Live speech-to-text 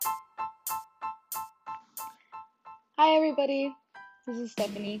Hi everybody, this is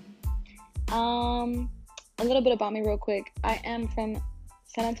Stephanie. Um, a little bit about me real quick. I am from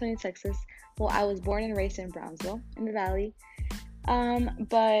San Antonio, Texas. Well, I was born and raised in Brownsville in the Valley.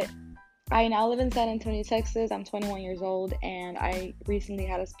 But I now live in San Antonio, Texas. I'm 21 years old, and I recently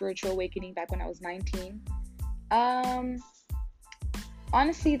had a spiritual awakening back when I was 19. Um,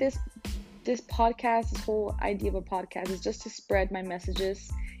 Honestly, this podcast, this whole idea of a podcast is just to spread my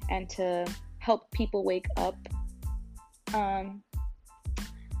messages and to help people wake up. Um,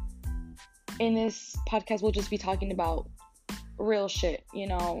 in this podcast, we'll just be talking about real shit,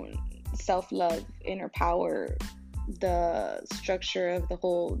 self love, inner power, the structure of the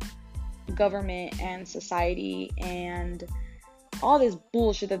whole government and society, and all this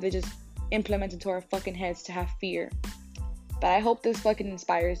bullshit that they just implement into our fucking heads to have fear. But I hope this fucking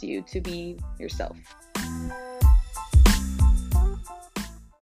inspires you to be yourself.